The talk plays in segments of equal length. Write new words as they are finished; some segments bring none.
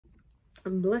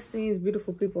Blessings,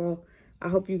 beautiful people. I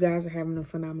hope you guys are having a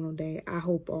phenomenal day. I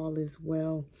hope all is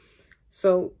well.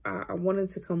 So I wanted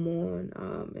to come on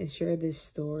and share this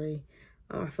story.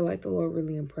 I feel like the Lord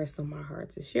really impressed on my heart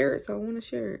to share it, so I want to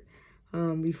share it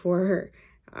before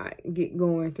I get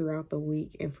going throughout the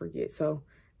week and forget. So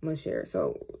I'm gonna share it.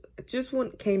 So I just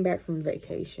came back from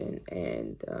vacation,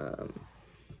 and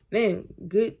man,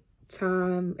 good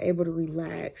time, able to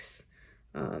relax,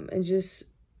 and just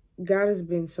God has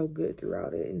been so good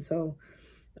throughout it. And so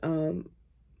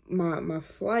my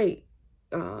flight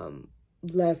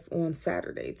left on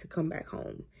Saturday to come back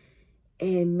home.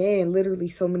 And man, literally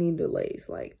so many delays.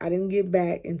 Like, I didn't get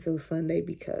back until Sunday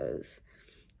because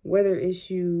weather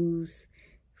issues,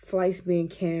 flights being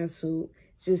canceled,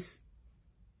 just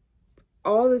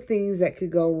all the things that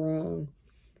could go wrong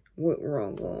went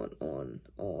wrong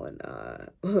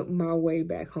on my way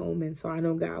back home. And so I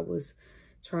know God was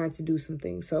trying to do some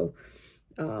things. So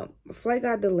my flight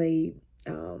got delayed.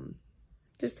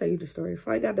 Just tell you the story.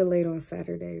 Flight got delayed on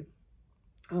Saturday.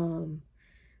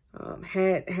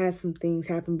 Had some things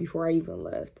happen before I even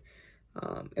left,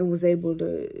 and was able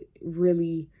to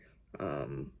really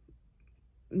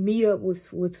meet up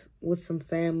with some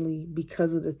family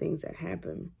because of the things that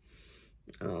happened.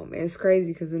 And it's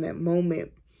crazy because in that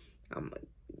moment,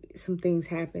 some things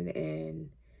happened, and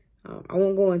I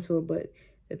won't go into it, but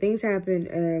the things happened.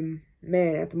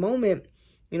 Man, at the moment,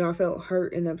 I felt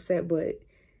hurt and upset, but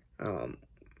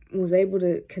was able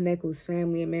to connect with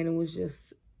family, and man, it was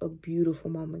just a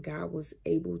beautiful moment. God was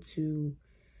able to,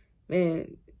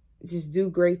 man, just do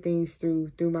great things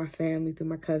through my family, through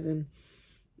my cousin,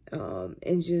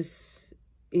 and just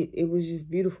it was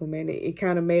just beautiful, man. It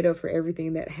kind of made up for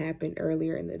everything that happened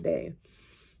earlier in the day.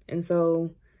 And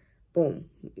so, boom,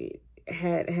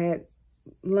 had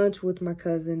lunch with my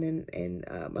cousin and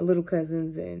my little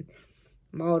cousins and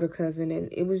my older cousin, and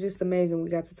it was just amazing. We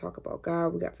got to talk about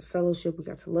God, we got to fellowship, we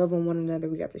got to love on one another,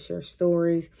 we got to share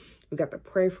stories, we got to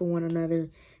pray for one another.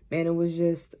 Man, it was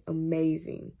just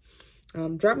amazing.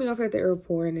 Dropped me off at the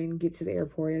airport and then get to the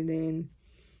airport, and then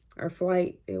our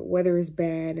flight, weather is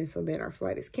bad, and so then our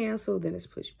flight is canceled, then it's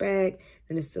pushed back,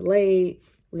 then it's delayed.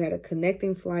 We had a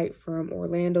connecting flight from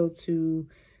Orlando to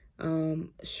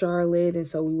Charlotte, and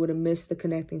so we would have missed the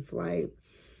connecting flight.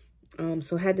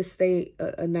 So had to stay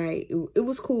a night. It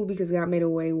was cool because God made a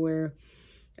way where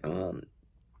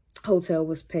hotel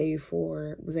was paid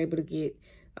for, was able to get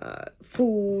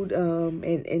food,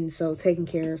 and so taken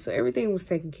care of. So everything was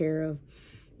taken care of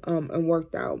and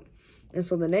worked out. And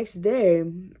so the next day,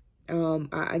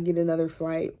 I get another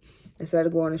flight. Instead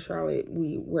of going to Charlotte,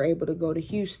 we were able to go to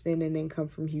Houston and then come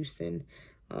from Houston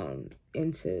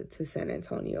into San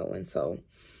Antonio. And so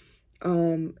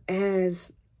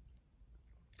as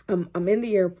I'm in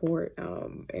the airport,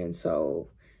 and so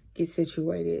get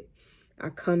situated. I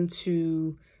come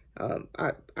to,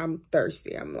 I'm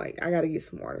thirsty. I'm like, I gotta get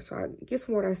some water. So I get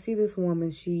some water. I see this woman.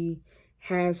 She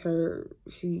has her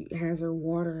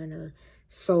water and her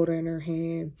soda in her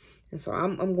hand, and so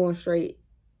I'm going straight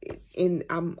in.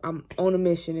 I'm on a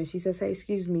mission, and she says, "Hey,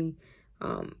 excuse me,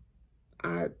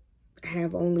 I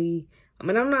have only." I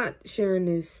mean, I'm not sharing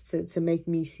this to make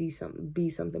me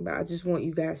be something, but I just want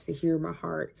you guys to hear my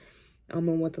heart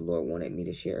and what the Lord wanted me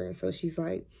to share. And so she's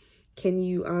like, can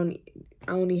you, I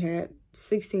only had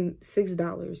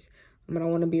 $6. I mean, I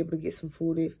want to be able to get some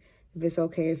food if it's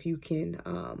okay, if you can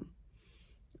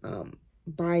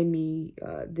buy me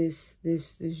this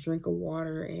drink of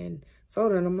water and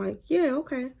soda. And I'm like, yeah,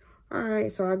 okay. All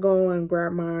right. So I go and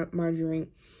grab my drink.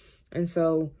 And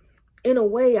so in a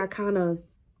way,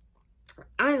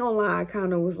 I ain't gonna lie, I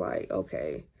kind of was like,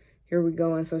 okay, here we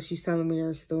go. And so she's telling me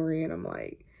her story, and I'm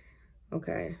like,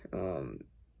 okay.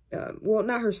 Well,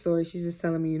 not her story. She's just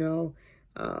telling me,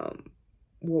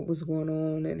 what was going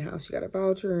on and how she got a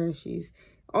voucher, and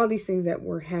all these things that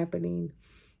were happening.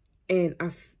 And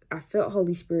I felt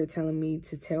Holy Spirit telling me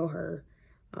to tell her,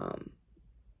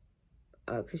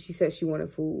 because she said she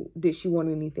wanted food. Did she want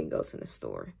anything else in the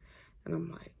store? And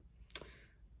I'm like,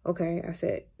 okay. I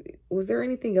said, was there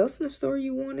anything else in the store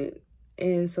you wanted?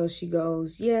 And so she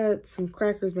goes, yeah, some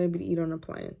crackers maybe to eat on the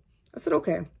plane. I said,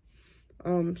 okay.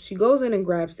 She goes in and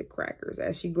grabs the crackers.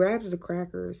 As she grabs the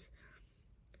crackers,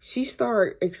 she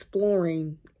start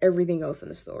exploring everything else in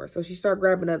the store. So she start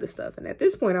grabbing other stuff. And at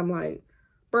this point, I'm like,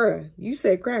 bruh, you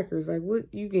said crackers. Like, what,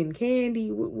 you getting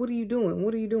candy? What are you doing?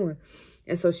 What are you doing?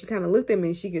 And so she kind of looked at me,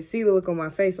 and she could see the look on my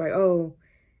face like, oh,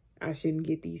 I shouldn't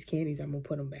get these candies. I'm going to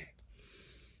put them back.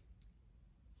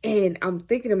 And I'm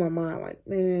thinking in my mind, like,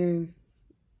 man,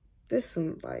 this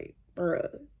some, like,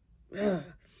 bruh. Ugh.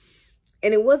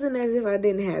 And it wasn't as if I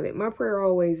didn't have it. My prayer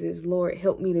always is, Lord,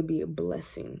 help me to be a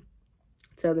blessing.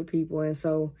 to other people. And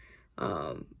so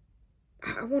I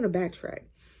want to backtrack.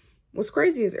 What's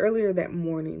crazy is earlier that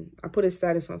morning, I put a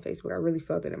status on Facebook. I really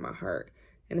felt it in my heart.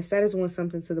 And the status went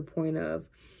something to the point of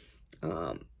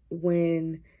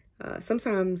when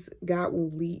sometimes God will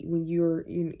lead, when you're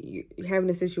having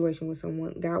a situation with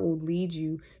someone, God will lead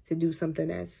you to do something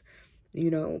that's,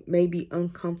 maybe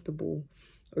uncomfortable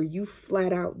or you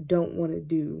flat out don't want to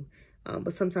do.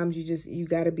 But sometimes you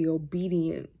got to be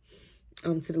obedient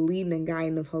to the leading and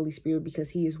guiding of Holy Spirit, because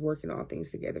he is working all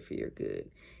things together for your good.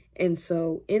 And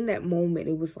so in that moment,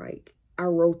 it was like, I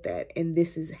wrote that, and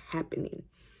this is happening,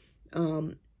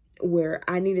 where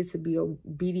I needed to be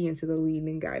obedient to the leading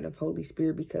and guiding of Holy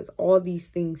Spirit, because all these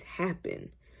things happen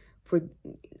for,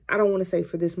 I don't want to say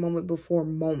for this moment, but for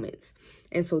moments.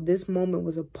 And so this moment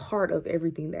was a part of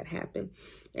everything that happened.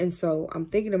 And so I'm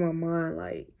thinking in my mind,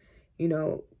 like,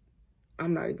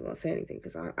 I'm not even going to say anything,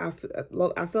 because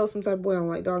I felt some type of way. I'm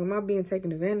like, dog, am I being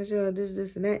taken advantage of?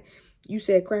 This, and that. You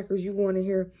said crackers, you going in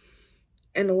here.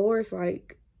 And the Lord's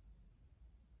like,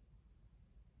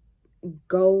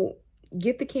 go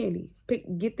get the candy.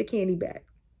 Get the candy back.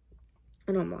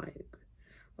 And I'm like,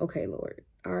 okay, Lord.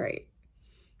 All right.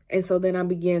 And so then I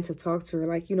began to talk to her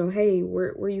like, hey,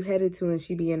 where you headed to? And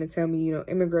she began to tell me,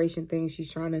 immigration things.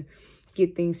 She's trying to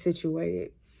get things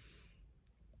situated.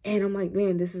 And I'm like,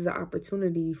 man, this is an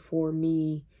opportunity for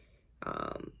me.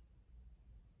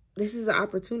 This is an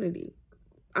opportunity.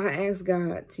 I asked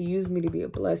God to use me to be a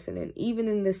blessing. And even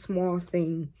in this small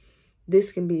thing,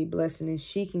 this can be a blessing, and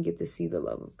she can get to see the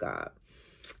love of God.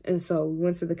 And so we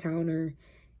went to the counter,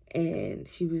 and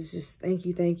she was just, thank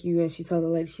you. And she told the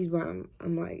lady she's buying.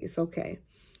 I'm like, it's okay.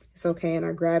 It's okay. And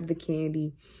I grabbed the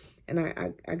candy, and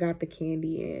I got the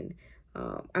candy, and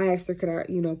I asked her, could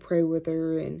I, pray with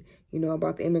her and,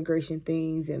 about the immigration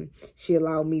things, and she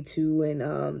allowed me to.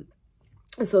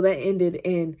 And so that ended.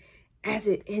 And as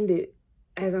it ended,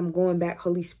 as I'm going back,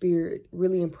 Holy Spirit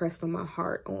really impressed on my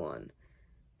heart on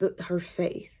her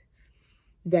faith,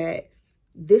 that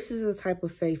this is the type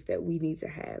of faith that we need to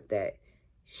have, that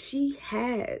she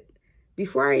had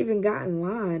before I even got in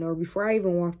line, or before I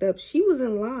even walked up. She was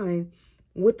in line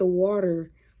with the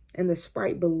water and the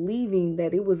Sprite, believing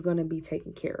that it was going to be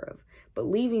taken care of,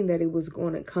 believing that it was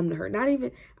going to come to her. Not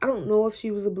even, I don't know if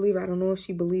she was a believer. I don't know if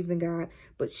she believed in God,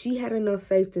 but she had enough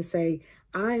faith to say,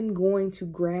 I'm going to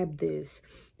grab this,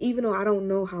 even though I don't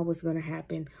know how it's going to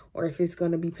happen or if it's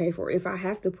going to be paid for, if I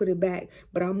have to put it back,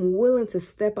 but I'm willing to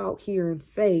step out here in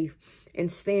faith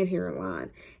and stand here in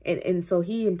line. And so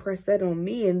he impressed that on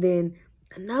me. And then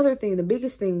another thing, the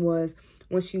biggest thing was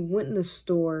when she went in the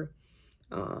store,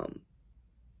 and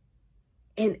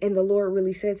the Lord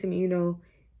really said to me,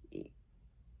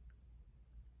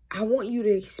 I want you to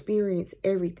experience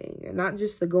everything, and not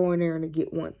just to go in there and to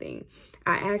get one thing.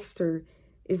 I asked her,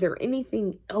 is there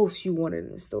anything else you wanted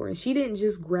in the store? And she didn't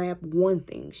just grab one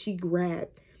thing. She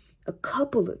grabbed a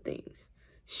couple of things.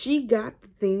 She got the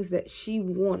things that she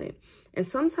wanted. And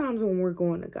sometimes when we're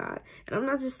going to God, and I'm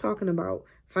not just talking about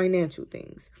financial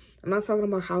things, I'm not talking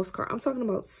about house car, I'm talking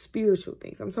about spiritual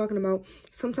things. I'm talking about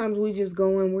sometimes we just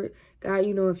go in, we're, God,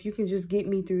 if you can just get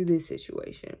me through this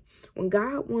situation. When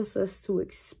God wants us to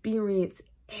experience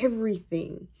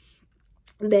everything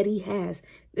that he has.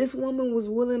 This woman was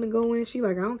willing to go in. She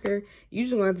like, I don't care. You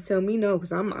just gonna have to tell me no,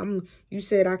 because you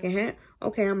said I can have,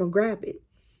 okay, I'm gonna grab it.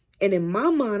 And in my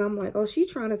mind, I'm like, oh, she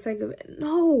trying to take it.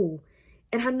 No.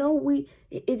 And I know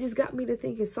it just got me to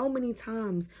thinking so many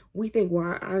times we think,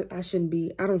 well, I shouldn't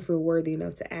be, I don't feel worthy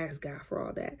enough to ask God for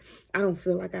all that. I don't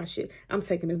feel like I should, I'm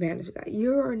taking advantage of God.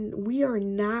 We are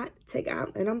not taking,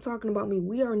 and I'm talking about me,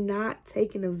 we are not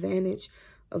taking advantage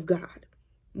of God.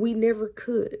 We never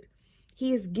could.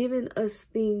 He has given us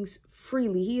things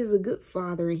freely. He is a good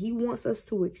father, and he wants us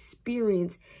to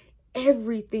experience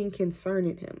everything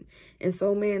concerning him. And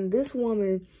so, man, this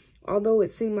woman, although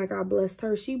it seemed like I blessed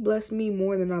her, she blessed me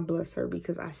more than I blessed her,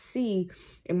 because I see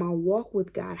in my walk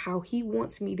with God how he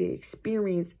wants me to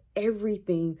experience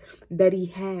everything that he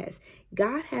has.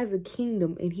 God has a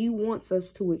kingdom, and he wants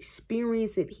us to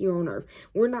experience it here on earth.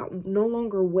 We're no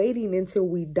longer waiting until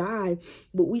we die,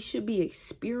 but we should be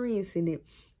experiencing it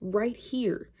right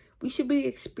here. We should be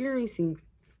experiencing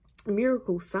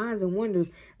miracles, signs, and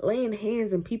wonders, laying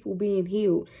hands and people being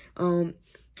healed.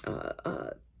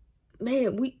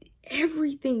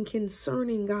 Everything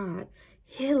concerning God,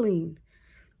 healing,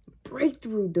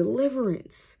 breakthrough,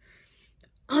 deliverance,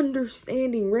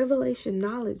 understanding, revelation,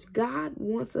 knowledge. God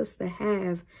wants us to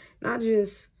have, not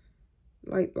just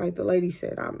like the lady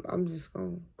said, I'm just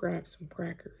gonna grab some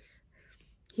crackers.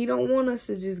 He don't want us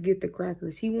to just get the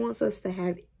crackers. He wants us to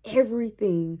have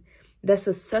everything that's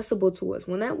accessible to us.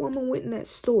 When that woman went in that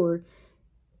store,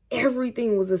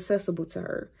 everything was accessible to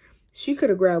her. She could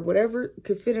have grabbed whatever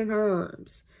could fit in her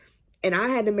arms. And I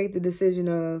had to make the decision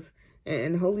of,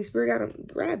 and the Holy Spirit got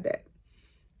to grab that.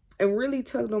 And really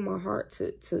tugged on my heart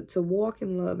to walk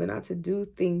in love and not to do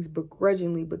things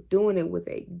begrudgingly, but doing it with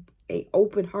a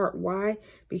open heart. Why?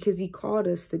 Because he called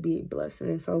us to be a blessing.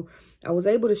 And so I was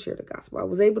able to share the gospel. I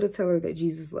was able to tell her that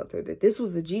Jesus loved her, that this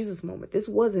was a Jesus moment. This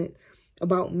wasn't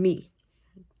about me.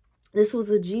 This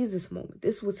was a Jesus moment.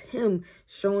 This was him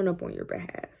showing up on your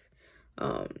behalf.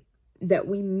 That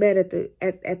we met at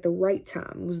the right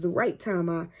time. It was the right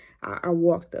time I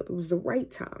walked up. It was the right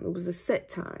time. It was a set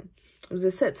time. It was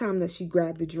a set time that she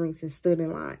grabbed the drinks and stood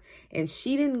in line. And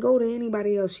she didn't go to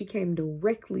anybody else. She came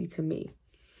directly to me.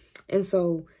 And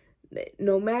so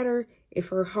no matter if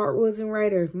her heart wasn't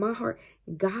right or if my heart,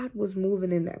 God was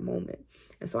moving in that moment.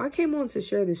 And so I came on to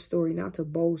share this story, not to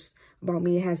boast about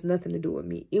me. It has nothing to do with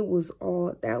me.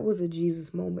 That was a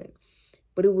Jesus moment.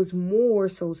 But it was more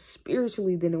so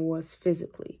spiritually than it was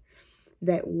physically.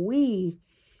 That we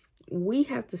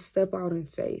have to step out in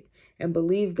faith and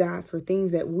believe God for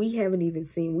things that we haven't even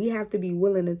seen. We have to be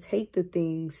willing to take the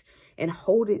things and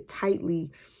hold it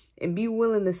tightly and be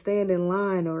willing to stand in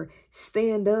line or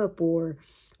stand up, or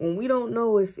when we don't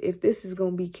know if this is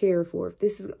going to be cared for,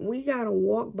 we got to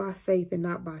walk by faith and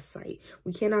not by sight.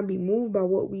 We cannot be moved by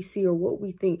what we see or what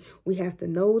we think. We have to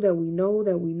know that we know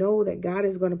that we know that God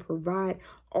is going to provide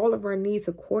all of our needs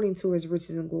according to his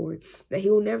riches and glory, that he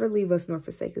will never leave us nor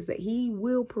forsake us, that he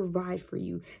will provide for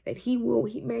you, that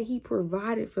he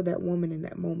provided for that woman in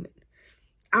that moment.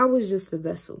 I was just the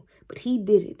vessel, but he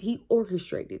did it. He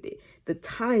orchestrated it. The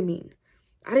timing.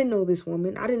 I didn't know this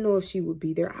woman. I didn't know if she would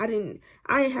be there.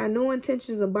 I had no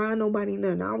intentions of buying nobody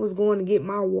nothing. I was going to get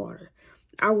my water.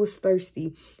 I was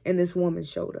thirsty and this woman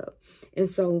showed up. And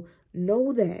so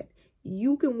know that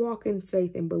you can walk in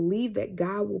faith and believe that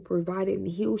God will provide it and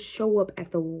he'll show up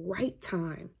at the right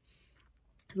time.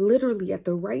 Literally at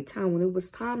the right time. When it was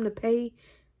time to pay,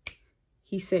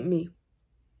 he sent me.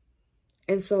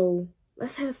 And so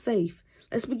let's have faith.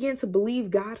 Let's begin to believe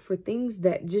God for things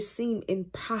that just seem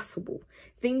impossible.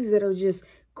 Things that are just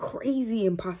crazy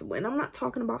impossible. And I'm not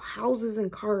talking about houses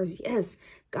and cars. Yes,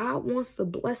 God wants to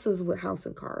bless us with house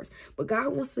and cars. But God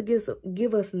wants to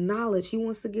give us knowledge. He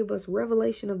wants to give us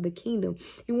revelation of the kingdom.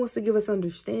 He wants to give us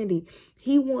understanding.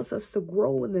 He wants us to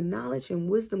grow in the knowledge and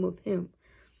wisdom of him.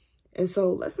 And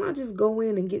so let's not just go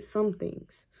in and get some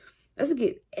things. Let's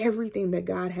get everything that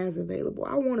God has available.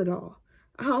 I want it all.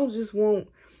 I don't just want,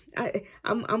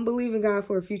 I'm believing God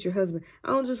for a future husband. I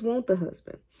don't just want the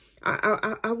husband.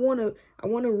 I want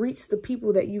to reach the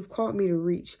people that you've called me to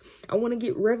reach. I want to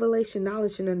get revelation,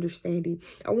 knowledge, and understanding.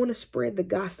 I want to spread the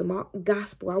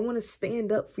gospel. I want to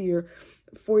stand up for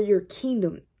your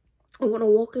kingdom. I want to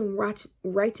walk in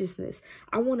righteousness.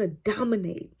 I want to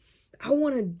dominate. I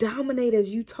want to dominate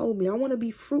as you told me. I want to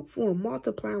be fruitful and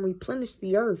multiply and replenish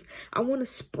the earth. I want to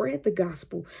spread the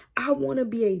gospel. I want to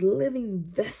be a living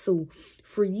vessel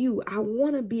for you. I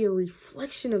want to be a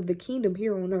reflection of the kingdom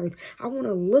here on earth. I want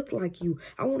to look like you.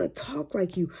 I want to talk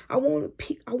like you. I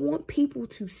want people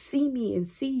to see me and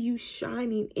see you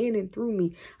shining in and through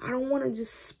me. I don't want to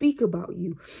just speak about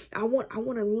you. I want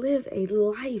to live a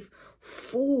life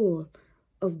full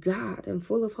of God and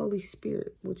full of Holy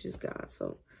Spirit, which is God.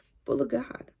 So full of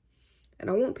God. And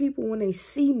I want people, when they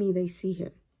see me, they see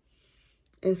him.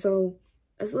 And so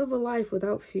let's live a life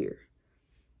without fear.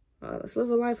 Let's live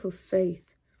a life of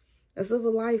faith. Let's live a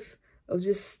life of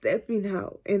just stepping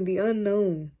out in the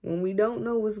unknown when we don't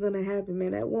know what's going to happen.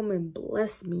 Man, that woman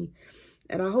blessed me.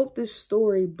 And I hope this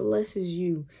story blesses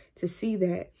you to see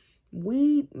that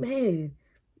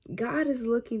God is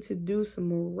looking to do some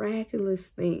miraculous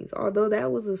things. Although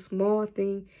that was a small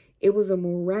thing, it was a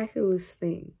miraculous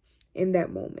thing in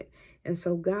that moment. And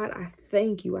so, God, I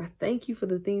thank you. I thank you for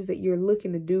the things that you're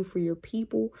looking to do for your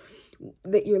people,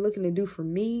 that you're looking to do for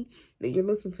me, that you're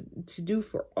looking to do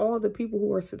for all the people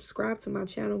who are subscribed to my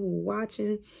channel, who are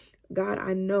watching. God,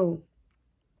 I know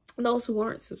those who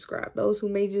aren't subscribed, those who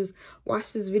may just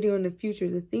watch this video in the future,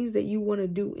 the things that you want to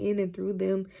do in and through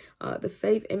them, the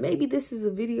faith. And maybe this is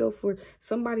a video for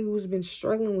somebody who's been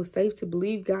struggling with faith to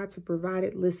believe God to provide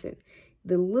it. Listen,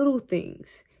 the little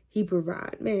things he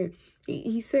provide. Man,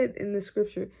 he said in the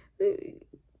scripture,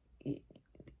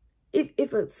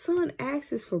 if a son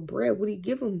asks for bread, would he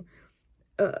give him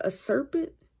a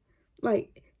serpent?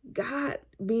 Like, God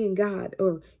being God,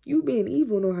 or you being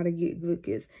evil, know how to get good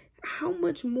gifts. How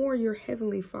much more your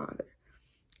heavenly Father?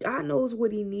 God knows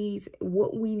what he needs,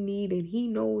 what we need, and he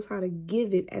knows how to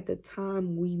give it at the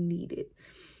time we need it.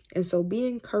 And so be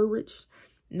encouraged.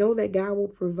 Know that God will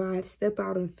provide. Step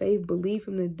out in faith. Believe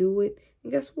him to do it.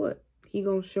 And guess what? He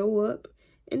gonna show up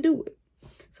and do it.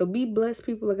 So be blessed,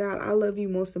 people of God. I love you.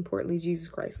 Most importantly, Jesus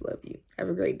Christ love you. Have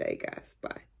a great day, guys.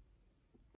 Bye.